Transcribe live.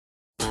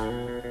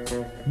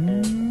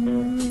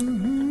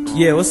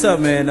Yeah, what's up,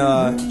 man?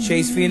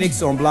 Chase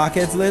Phoenix on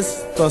Blockhead's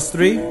list,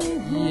 +3.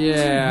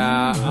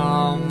 Yeah,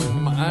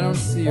 I don't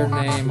see your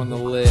name on the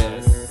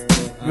list.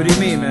 What do you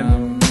mean,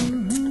 man?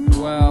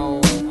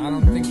 Well, I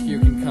don't think you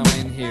can come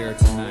in here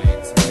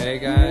tonight, okay,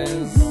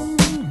 guys?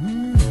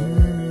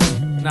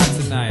 Not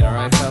tonight,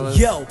 alright, fellas?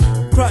 Yo,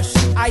 crush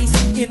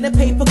ice in the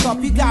paper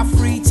cup. You got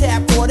free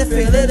tap water,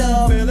 fill it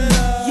up.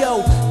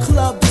 Yo,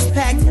 club is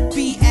packed,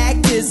 be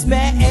actors,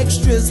 mad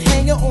extras,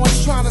 hanger on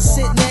trying to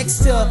sit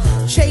next to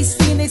Chase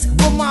Phoenix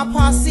with my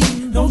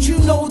posse. Don't you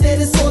know that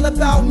it's all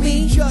about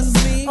me? Just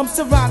me. I'm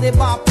surrounded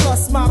by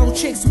plus model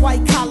chicks,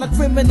 white collar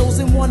criminals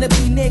and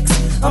wannabe nicks.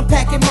 I'm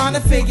packing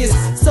minor figures,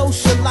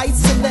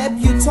 socialites,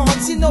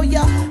 celebutantes. You know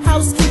your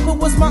housekeeper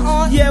was my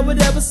aunt. Yeah,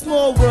 whatever,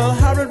 small world,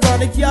 how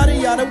ironic, yada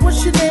yada.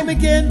 What's your name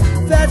again?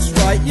 That's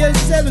right, you're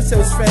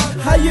Seven-So's friend.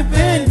 How you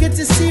been? Good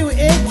to see you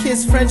and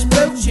kiss French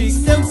blow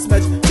cheese, no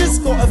smudge.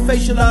 Just got a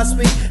facial last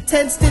week.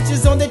 10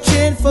 stitches on the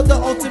chin for the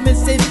ultimate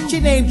sin. She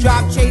name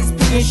drop Chase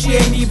P and she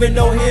ain't even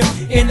know him.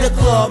 In the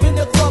club,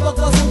 I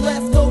guzzle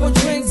leftover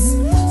drinks,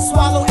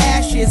 swallow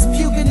ashes,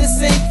 puke in the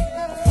sink.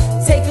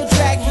 Take a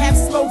drag, half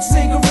smoke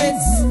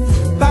cigarettes,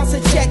 bounce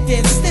a check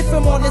then, sniff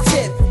him on the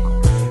tip.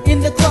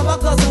 In the club I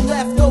guzzle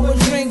leftover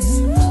drinks,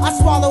 I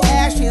swallow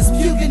ashes,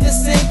 puke in the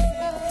sink.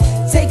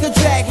 Take a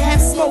drag, half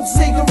smoke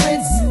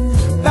cigarettes,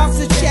 bounce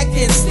a check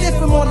then, sniff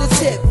him on the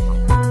tip.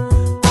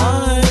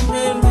 I'm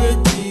in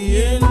with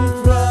the in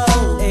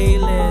crowd.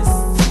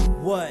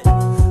 A-list, what?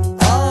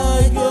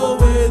 I go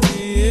where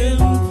the in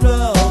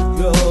crowd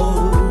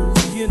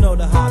goes. You know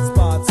the hot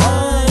spots.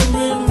 I'm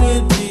in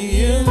with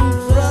the in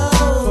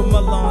crowd. From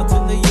Milan to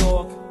New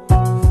York,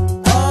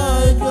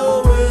 I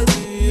go where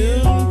the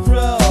in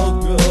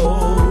crowd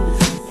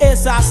goes.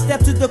 As I step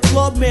to the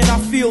club, man, I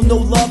feel no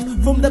love.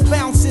 From the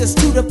bouncers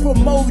to the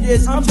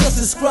promoters, I'm just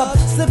a scrub.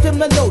 Slip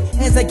him a note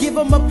as I give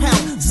him a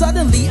pound.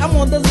 Suddenly I'm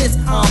on the list,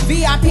 I'm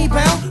VIP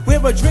bound,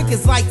 where a drink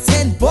is like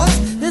 10 bucks.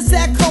 Does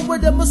that come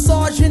with a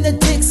massage and a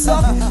dick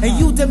suck? And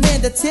you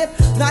demand a tip?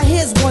 Now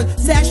here's one,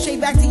 sashay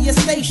back to your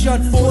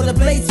station. For the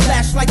blades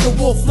flash like the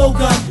wolf flow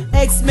gun.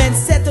 X-Men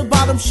set the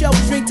bottom shelf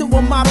drink to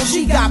a model.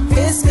 She got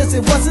pissed cause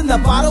it wasn't a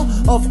bottle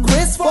of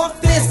Chris.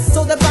 Fuck this,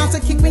 so the bouncer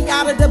kicked me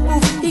out of the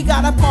booth. He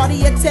got a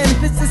party at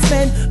 10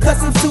 businessmen,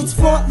 custom suits,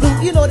 front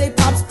loot. You know they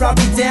pops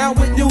probably down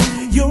with new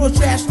Euro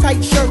trash,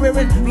 tight shirt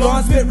wearing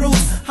blondes with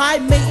roots. High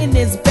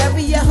maintenance,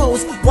 bury your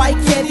hoes, white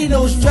candy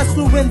nose, just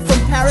flew in from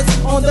Paris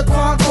on the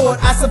Concorde,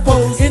 I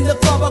suppose. In the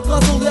club I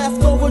guzzle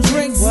leftover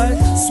drinks,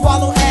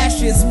 swallow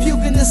ashes, puke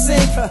in the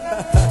sink.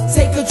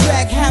 Take a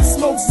drag, half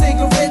smoke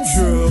cigarettes,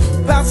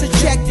 bounce a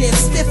check then,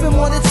 stiff him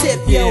on the tip,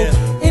 yo.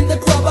 In the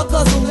club I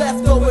guzzle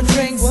leftover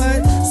drinks,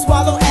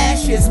 swallow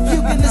ashes,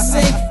 puke in the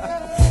sink.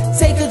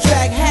 Take a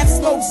drag, half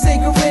smoke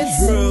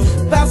cigarettes,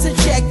 bounce a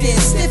check then,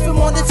 sniff him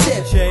on the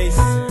tip. Chase,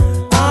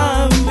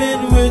 I'm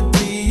in with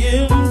the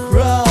in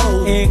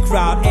crowd. in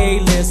crowd,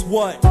 A-list,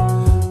 what?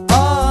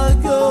 I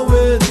go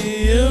with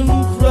the in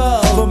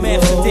crowd. From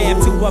Amsterdam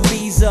to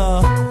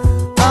Ibiza,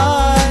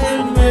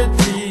 I'm with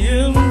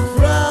the in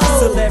crowd.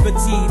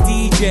 celebrity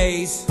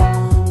DJs,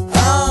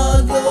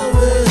 I go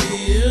with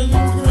the in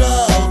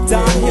crowd.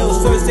 Don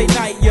Hills Thursday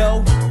night,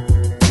 yo.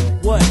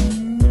 What?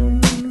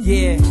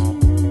 Yeah,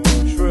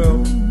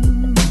 true.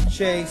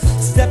 Chase,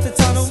 step to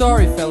tunnel,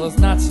 Sorry, fellas,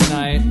 not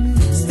tonight.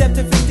 step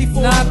to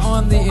 54. Not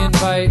on the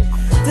invite.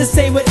 The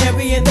same with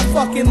every in the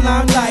fucking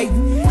limelight.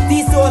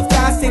 These doors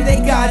guys say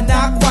they got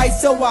not quite,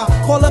 so I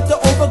call up the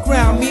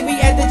overground. Meet me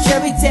at the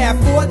Cherry Tab.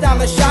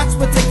 $4 shots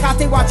with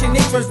Tecate watching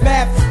nature's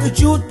map. The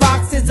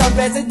jukebox is a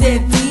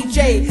resident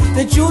DJ.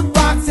 The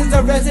jukebox is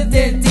a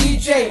resident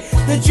DJ.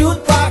 The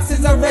jukebox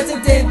is a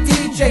resident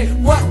DJ.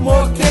 What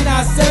more can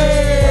I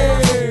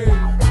say?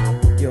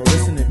 Yo,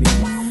 listen to me,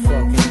 you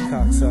fucking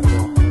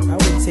cocksucker. I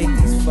would take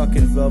these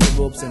fucking velvet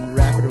ropes and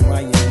wrap it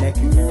around your neck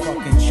and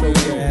fucking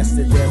choke your ass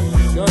to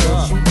death. Shut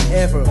up. Don't you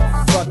ever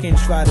fucking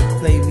try to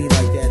play me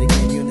like that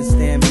again, you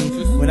understand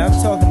me? When I'm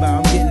talking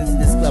about I'm getting into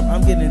this club,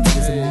 I'm getting into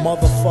this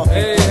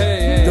motherfucking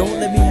club. Don't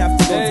let me have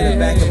to go to the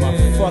back of my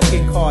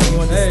fucking car, you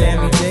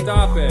understand me, Dick?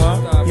 Stop it,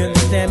 Huh? stop You it.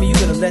 understand me? You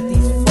gonna let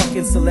these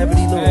fucking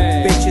celebrity little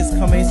bitches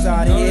come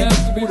inside Don't here?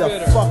 have to be Who the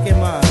bitter. fuck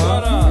am I,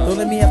 Shut huh? up. Don't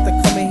let me have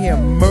to come in here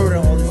and murder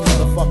all these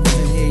motherfuckers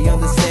in here, you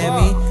understand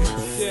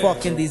me?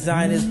 Fucking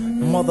designers,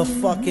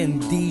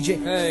 motherfucking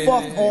DJ,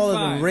 fuck all of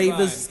the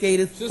ravers,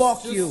 skaters, Just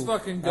fuck you.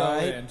 fucking go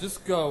alright? in.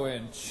 Just go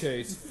in,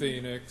 Chase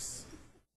Phoenix.